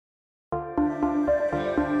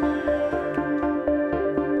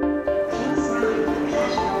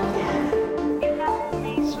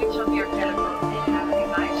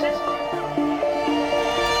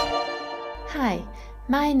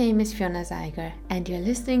My name is Fiona Zeiger, and you're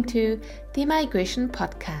listening to the Migration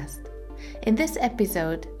Podcast. In this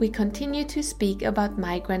episode, we continue to speak about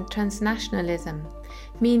migrant transnationalism,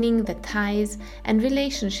 meaning the ties and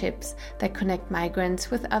relationships that connect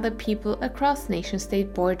migrants with other people across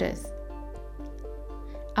nation-state borders.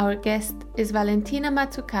 Our guest is Valentina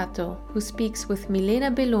Mazzucato, who speaks with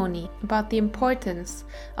Milena Belloni about the importance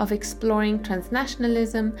of exploring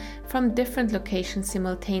transnationalism from different locations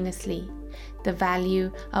simultaneously, the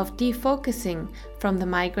value of defocusing from the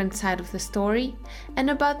migrant side of the story,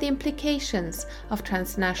 and about the implications of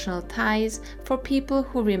transnational ties for people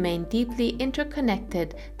who remain deeply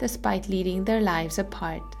interconnected despite leading their lives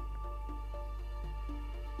apart.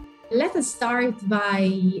 Let us start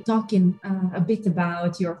by talking a bit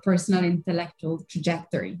about your personal intellectual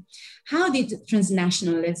trajectory. How did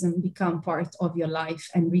transnationalism become part of your life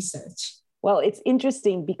and research? Well, it's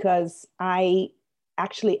interesting because I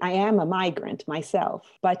am a migrant myself,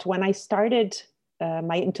 but when I started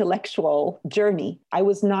my intellectual journey, I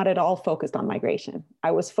was not at all focused on migration.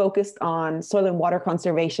 I was focused on soil and water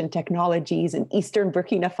conservation technologies in Eastern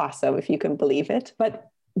Burkina Faso, if you can believe it. But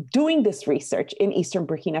doing this research in Eastern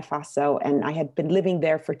Burkina Faso, and I had been living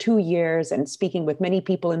there for 2 years and speaking with many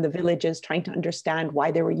people in the villages, trying to understand why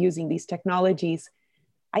they were using these technologies,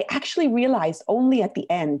 I actually realized only at the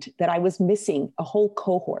end that I was missing a whole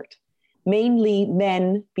cohort, mainly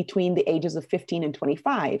men between the ages of 15 and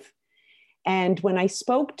 25. And when I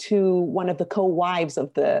spoke to one of the co-wives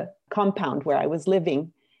of the compound where I was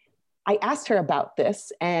living, I asked her about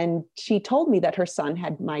this, and she told me that her son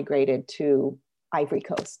had migrated to Ivory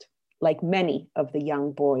Coast, like many of the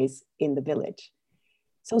young boys in the village.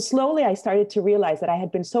 So slowly I started to realize that I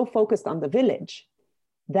had been so focused on the village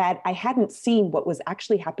that I hadn't seen what was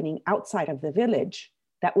actually happening outside of the village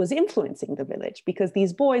that was influencing the village, because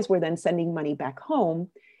these boys were then sending money back home.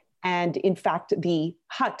 And in fact, the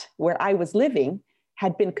hut where I was living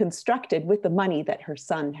had been constructed with the money that her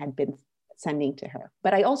son had been sending to her.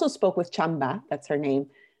 But I also spoke with Chamba, that's her name,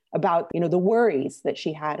 about the worries that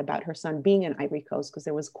she had about her son being in Ivory Coast, because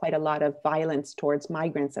there was quite a lot of violence towards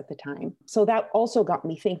migrants at the time. So that also got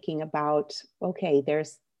me thinking about, okay,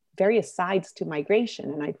 there's various sides to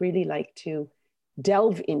migration, and I'd really like to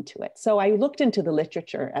delve into it. So I looked into the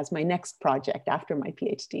literature as my next project after my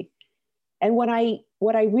PhD. And what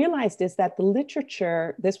I realized is that the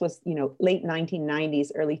literature, this was late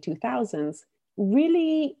 1990s, early 2000s,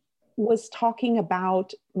 really was talking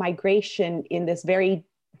about migration in this very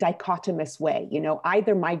dichotomous way.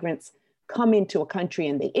 Either migrants come into a country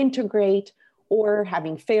and they integrate, or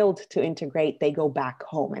having failed to integrate, they go back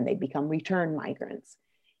home and they become return migrants.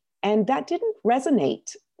 And that didn't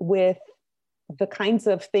resonate with the kinds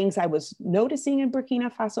of things I was noticing in Burkina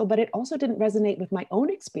Faso, but it also didn't resonate with my own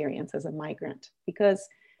experience as a migrant, because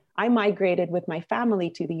I migrated with my family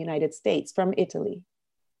to the United States from Italy.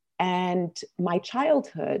 And my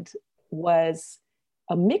childhood was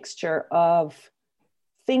a mixture of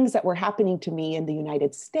things that were happening to me in the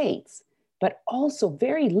United States, but also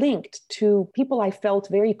very linked to people I felt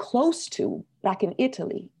very close to back in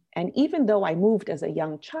Italy. And even though I moved as a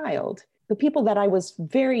young child, the people that I was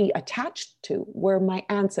very attached to were my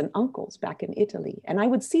aunts and uncles back in Italy. And I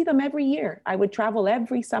would see them every year. I would travel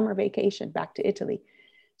every summer vacation back to Italy.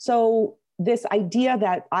 So this idea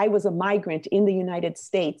that I was a migrant in the United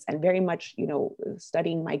States, and very much,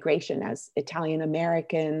 studying migration as Italian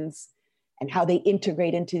Americans and how they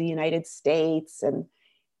integrate into the United States, and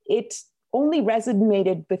it only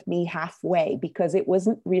resonated with me halfway, because it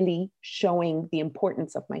wasn't really showing the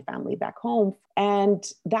importance of my family back home. And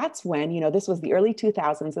that's when, this was the early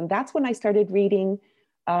 2000s, and that's when I started reading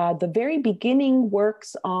the very beginning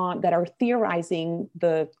works that are theorizing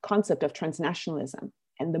the concept of transnationalism.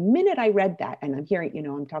 And the minute I read that, and I'm hearing,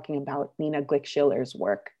 I'm talking about Nina Glick-Schiller's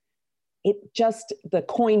work, the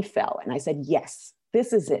coin fell, and I said, yes,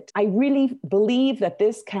 this is it. I really believe that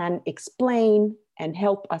this can explain and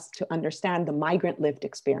help us to understand the migrant lived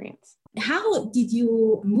experience. How did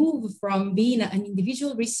you move from being an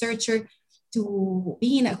individual researcher to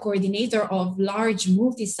being a coordinator of large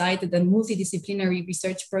multi-sited and multidisciplinary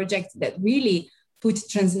research projects that really put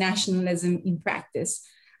transnationalism in practice?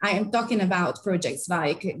 I am talking about projects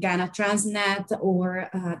like Ghana Transnet or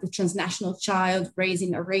the Transnational Child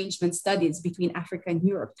Raising Arrangement Studies between Africa and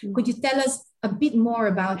Europe. Could you tell us a bit more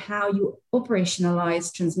about how you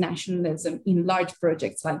operationalize transnationalism in large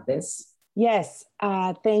projects like this? Yes,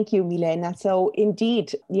 thank you, Milena. So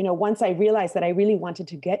indeed, once I realized that I really wanted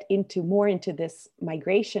to get more into this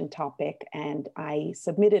migration topic, and I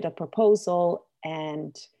submitted a proposal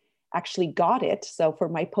and actually got it. So for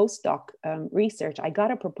my postdoc research, I got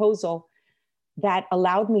a proposal that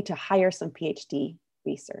allowed me to hire some PhD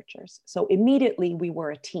researchers. So immediately we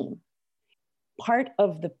were a team. Part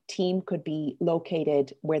of the team could be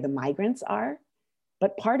located where the migrants are,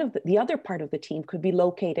 but part of the other part of the team could be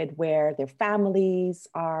located where their families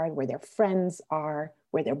are, where their friends are,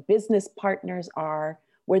 where their business partners are,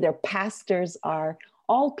 where their pastors are,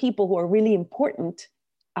 all people who are really important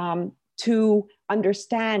to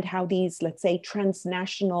understand how these, let's say,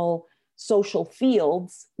 transnational social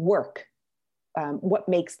fields work, what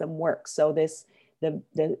makes them work. So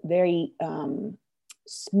the very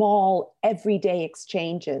small everyday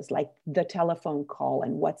exchanges like the telephone call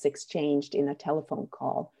and what's exchanged in a telephone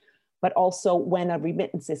call, but also when a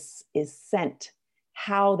remittance is sent,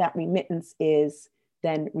 how that remittance is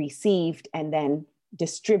then received and then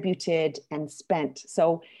distributed and spent.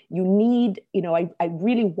 So you need, I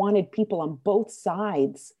really wanted people on both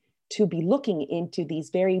sides to be looking into these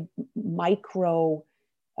very micro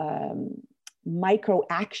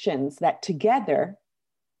actions that together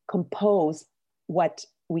compose what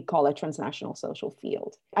we call a transnational social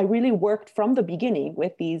field. I really worked from the beginning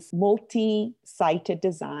with these multi-sited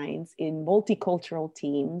designs in multicultural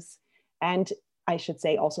teams, and I should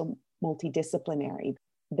say also multidisciplinary.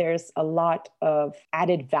 There's a lot of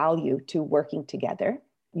added value to working together.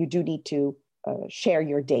 You do need to share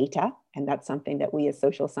your data, and that's something that we as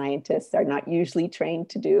social scientists are not usually trained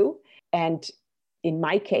to do. And in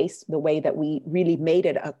my case, the way that we really made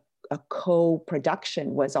it a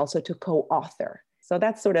co-production was also to co-author. So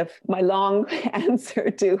that's sort of my long answer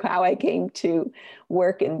to how I came to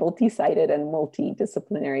work in multi-sited and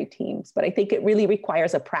multidisciplinary teams. But I think it really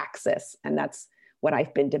requires a praxis, and that's what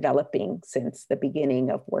I've been developing since the beginning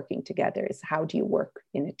of working together, is how do you work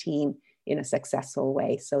in a team in a successful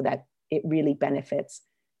way so that it really benefits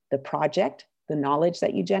the project, the knowledge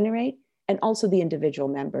that you generate, and also the individual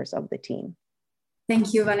members of the team.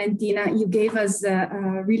 Thank you, Valentina. You gave us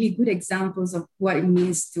really good examples of what it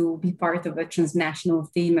means to be part of a transnational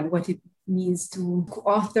team and what it means to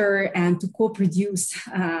co-author and to co-produce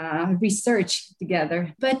research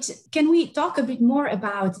together. But can we talk a bit more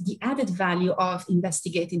about the added value of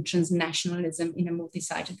investigating transnationalism in a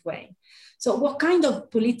multi-sided way? So what kind of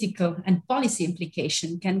political and policy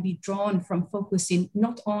implication can be drawn from focusing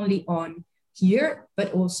not only on here,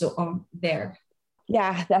 but also on there?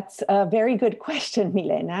 Yeah, that's a very good question,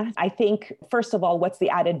 Milena. I think, first of all, what's the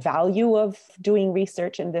added value of doing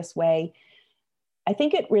research in this way? I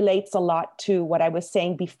think it relates a lot to what I was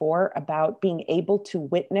saying before about being able to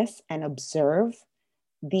witness and observe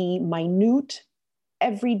the minute,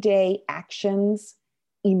 everyday actions,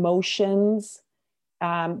 emotions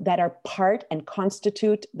that are part and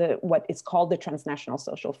constitute what is called the transnational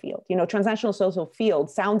social field. Transnational social field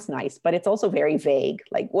sounds nice, but it's also very vague.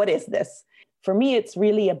 Like, what is this? For me, it's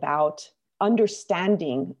really about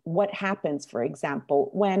understanding what happens, for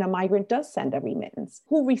example, when a migrant does send a remittance.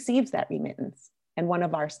 Who receives that remittance? In one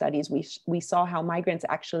of our studies, we saw how migrants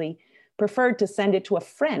actually preferred to send it to a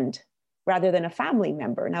friend rather than a family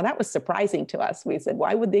member. Now, that was surprising to us. We said,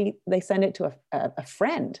 why would they send it to a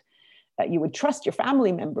friend? You would trust your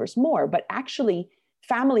family members more. But actually,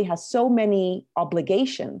 family has so many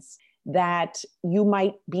obligations that you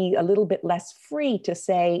might be a little bit less free to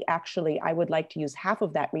say, actually, I would like to use half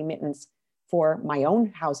of that remittance for my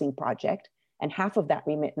own housing project and half of that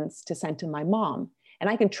remittance to send to my mom. And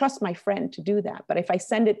I can trust my friend to do that. But if I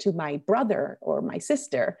send it to my brother or my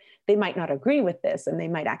sister, they might not agree with this, and they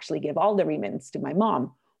might actually give all the remittance to my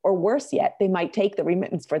mom. Or worse yet, they might take the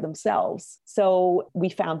remittance for themselves. So we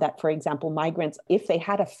found that, for example, migrants, if they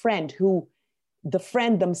had a friend who the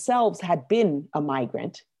friend themselves had been a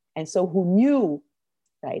migrant, and so who knew,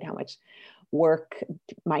 right, how much work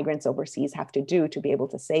migrants overseas have to do to be able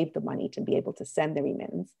to save the money, to be able to send the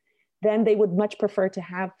remittance, then they would much prefer to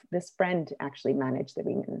have this friend actually manage the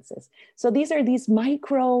remittances. So these are these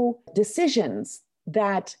micro decisions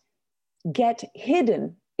that get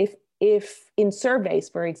hidden if in surveys,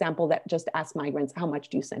 for example, that just ask migrants, how much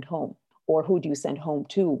do you send home? Or who do you send home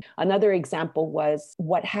to? Another example was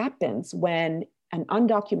what happens when an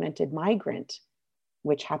undocumented migrant,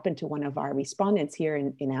 which happened to one of our respondents here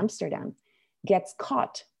in Amsterdam, gets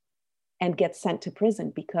caught and gets sent to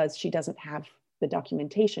prison because she doesn't have the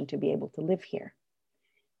documentation to be able to live here.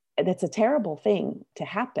 That's a terrible thing to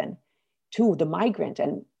happen to the migrant.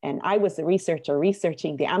 And I was the researcher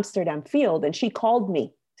researching the Amsterdam field, and she called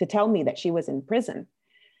me to tell me that she was in prison.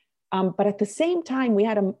 But at the same time, we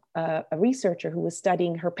had a researcher who was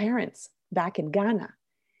studying her parents back in Ghana.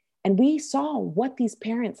 And we saw what these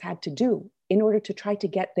parents had to do in order to try to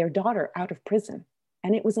get their daughter out of prison.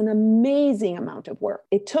 And it was an amazing amount of work.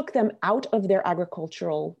 It took them out of their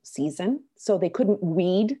agricultural season, so they couldn't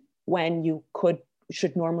weed when you could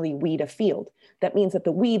should normally weed a field. That means that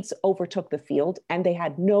the weeds overtook the field and they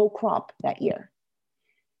had no crop that year.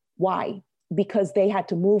 Why? Because they had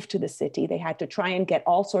to move to the city. They had to try and get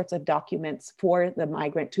all sorts of documents for the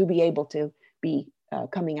migrant to be able to be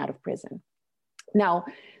coming out of prison. Now,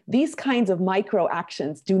 these kinds of micro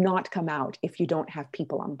actions do not come out if you don't have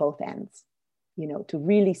people on both ends, to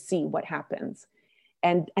really see what happens.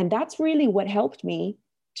 And that's really what helped me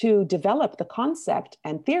to develop the concept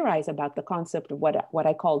and theorize about the concept of what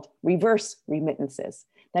I called reverse remittances.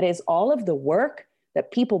 That is, all of the work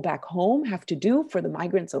that people back home have to do for the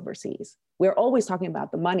migrants overseas. We're always talking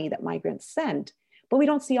about the money that migrants send, but we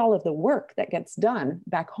don't see all of the work that gets done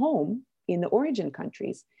back home in the origin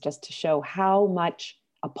countries, just to show how much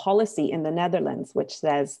a policy in the Netherlands, which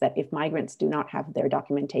says that if migrants do not have their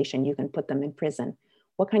documentation, you can put them in prison.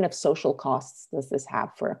 What kind of social costs does this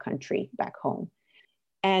have for a country back home?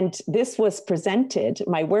 And this was presented,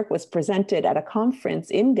 my work was presented at a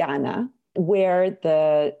conference in Ghana where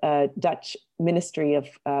the Dutch Ministry of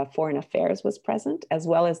Foreign Affairs was present, as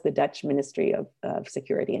well as the Dutch Ministry of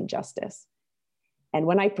Security and Justice. And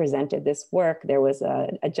when I presented this work, there was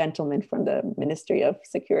a gentleman from the Ministry of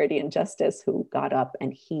Security and Justice who got up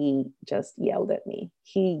and he just yelled at me.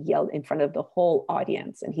 He yelled in front of the whole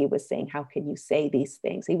audience and he was saying, "How can you say these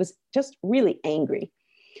things?" He was just really angry.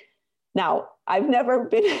 Now, I've never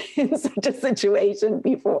been in such a situation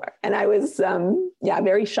before. And I was,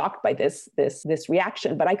 very shocked by this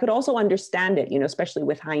reaction, but I could also understand it, especially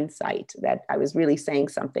with hindsight, that I was really saying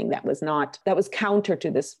something that was counter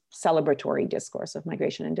to this celebratory discourse of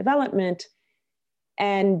migration and development.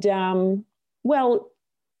 And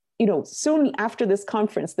soon after this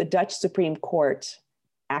conference, the Dutch Supreme Court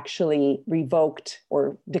actually revoked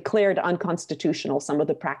or declared unconstitutional some of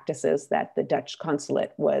the practices that the Dutch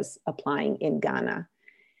consulate was applying in Ghana.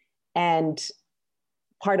 And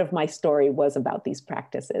part of my story was about these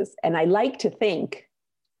practices. And I like to think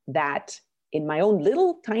that in my own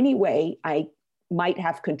little tiny way, I might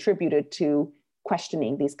have contributed to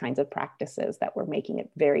questioning these kinds of practices that were making it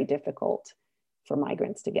very difficult for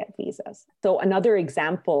migrants to get visas. So another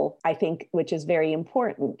example, I think, which is very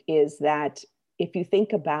important, is that if you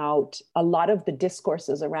think about a lot of the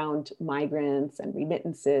discourses around migrants and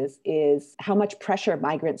remittances, is how much pressure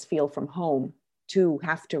migrants feel from home to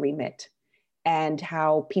have to remit, and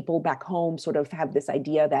how people back home sort of have this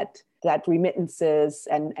idea that remittances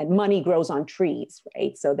and money grows on trees,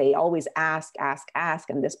 right? So they always ask,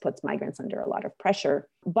 and this puts migrants under a lot of pressure.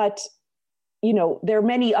 But there are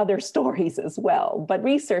many other stories as well, but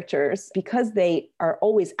researchers, because they are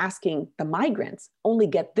always asking the migrants, only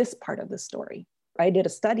get this part of the story. I did a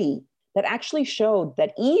study that actually showed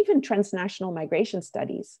that even transnational migration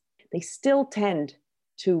studies, they still tend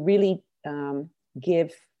to really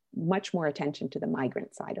give much more attention to the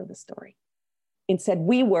migrant side of the story. Instead,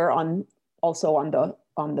 we were also on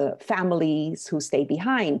the families who stay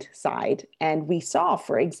behind side. And we saw,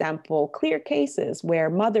 for example, clear cases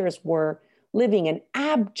where mothers were living in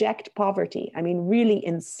abject poverty. I mean, really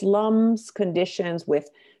in slums conditions with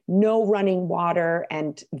no running water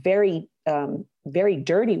and very, very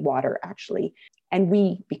dirty water, actually. And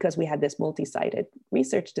because we had this multi-sided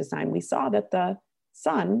research design, we saw that the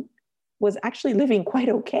son was actually living quite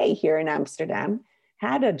okay here in Amsterdam,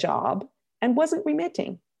 had a job, and wasn't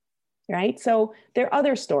remitting, right? So there are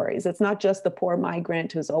other stories. It's not just the poor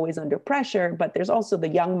migrant who's always under pressure, but there's also the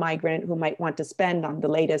young migrant who might want to spend on the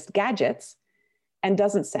latest gadgets and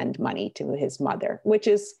doesn't send money to his mother, which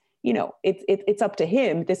is, it's up to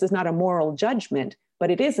him. This is not a moral judgment,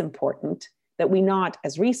 but it is important that we not,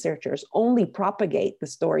 as researchers, only propagate the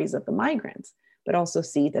stories of the migrants, but also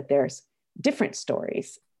see that there's different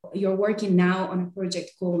stories. You're working now on a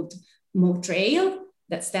project called MoTrail,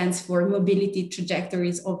 that stands for Mobility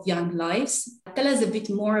Trajectories of Young Lives. Tell us a bit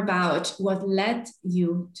more about what led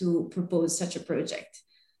you to propose such a project.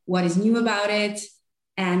 What is new about it?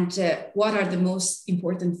 And what are the most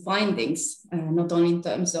important findings, not only in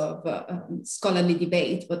terms of scholarly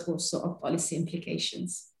debate, but also of policy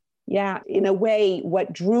implications? Yeah, in a way,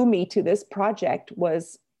 what drew me to this project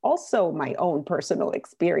was also my own personal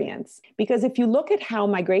experience. Because if you look at how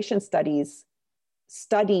migration studies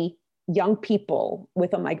study young people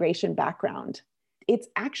with a migration background, it's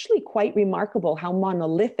actually quite remarkable how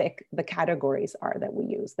monolithic the categories are that we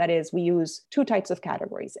use. That is, we use two types of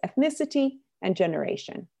categories: ethnicity and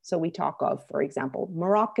generation. So we talk of, for example,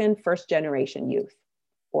 Moroccan first-generation youth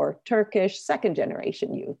or Turkish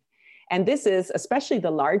second-generation youth. And this is especially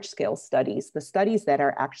the large-scale studies, the studies that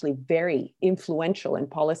are actually very influential in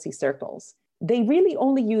policy circles. They really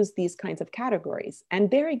only use these kinds of categories.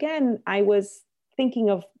 And there again, I was thinking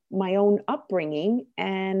of my own upbringing,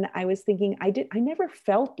 and I was thinking, I never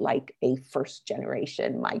felt like a first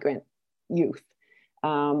generation migrant youth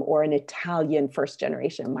or an Italian first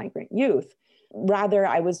generation migrant youth. Rather,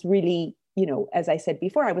 I was really, as I said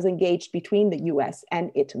before, I was engaged between the US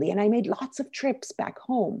and Italy, and I made lots of trips back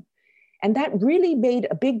home. And that really made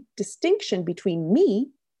a big distinction between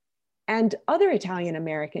me and other Italian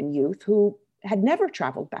American youth who had never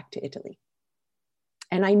traveled back to Italy.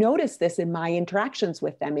 And I noticed this in my interactions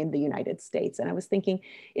with them in the United States. And I was thinking,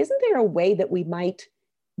 isn't there a way that we might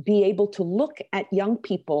be able to look at young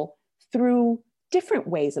people through different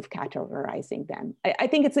ways of categorizing them? I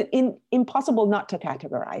think it's impossible not to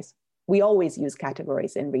categorize. We always use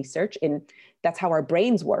categories in research. That's how our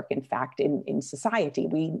brains work, in fact, in society.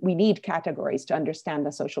 We need categories to understand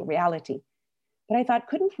the social reality. But I thought,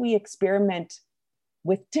 couldn't we experiment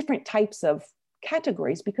with different types of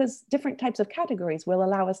categories, because different types of categories will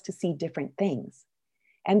allow us to see different things.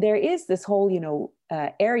 And there is this whole,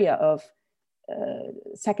 area of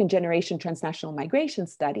second generation transnational migration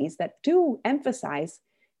studies that do emphasize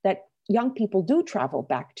that young people do travel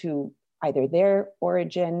back to either their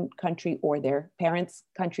origin country or their parents'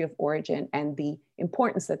 country of origin, and the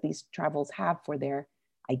importance that these travels have for their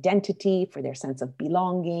identity, for their sense of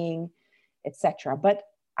belonging, etc. But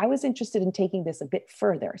I was interested in taking this a bit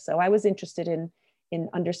further. So I was interested in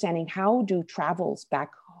understanding, how do travels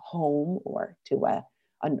back home or to a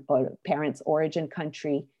parent's origin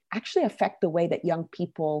country actually affect the way that young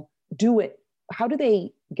people do it? How do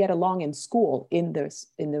they get along in school in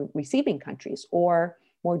the receiving countries? Or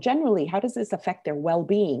more generally, how does this affect their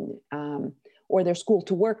well-being or their school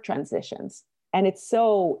to work transitions? And it's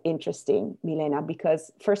so interesting, Milena, because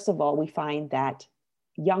first of all, we find that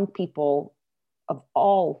young people of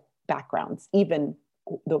all backgrounds, even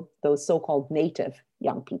those so-called native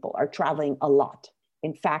young people, are traveling a lot.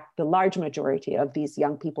 In fact, the large majority of these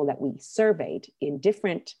young people that we surveyed in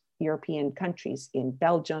different European countries, in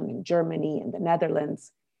Belgium, in Germany, in the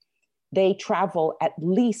Netherlands, they travel at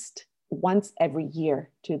least once every year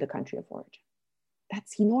to the country of origin.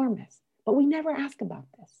 That's enormous, but we never ask about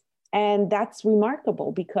this. And that's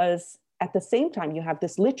remarkable because at the same time, you have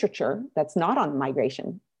this literature that's not on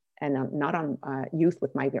migration and not on youth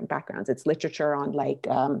with migrant backgrounds. It's literature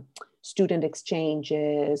on student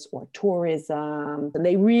exchanges or tourism. And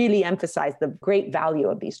they really emphasize the great value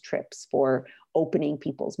of these trips for opening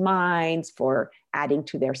people's minds, for adding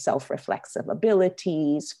to their self-reflexive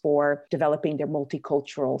abilities, for developing their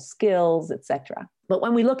multicultural skills, etc. But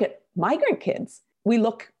when we look at migrant kids, we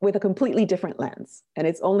look with a completely different lens, and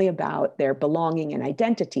it's only about their belonging and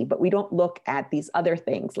identity, but we don't look at these other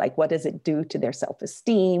things, like what does it do to their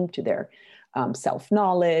self-esteem, to their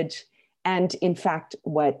self-knowledge. And in fact,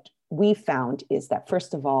 what we found is that,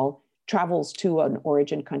 first of all, travels to an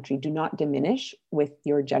origin country do not diminish with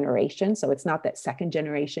your generation. So it's not that second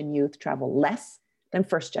generation youth travel less than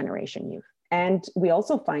first generation youth. And we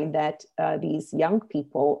also find that these young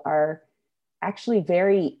people are actually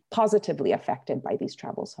very positively affected by these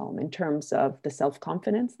travels home in terms of the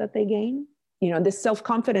self-confidence that they gain. This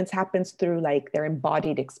self-confidence happens through their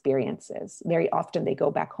embodied experiences. Very often they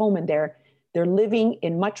go back home and they're living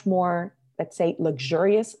in much more, let's say,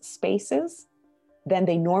 luxurious spaces than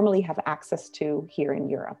they normally have access to here in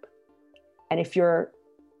Europe. And if you're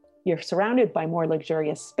surrounded by more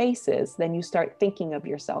luxurious spaces, then you start thinking of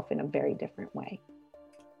yourself in a very different way.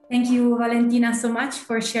 Thank you, Valentina, so much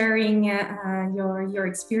for sharing your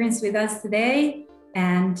experience with us today.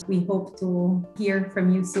 And we hope to hear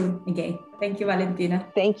from you soon again. Thank you, Valentina.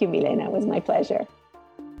 Thank you, Milena. It was my pleasure.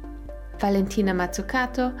 Valentina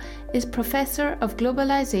Mazzucato is Professor of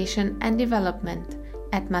Globalization and Development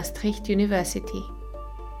at Maastricht University.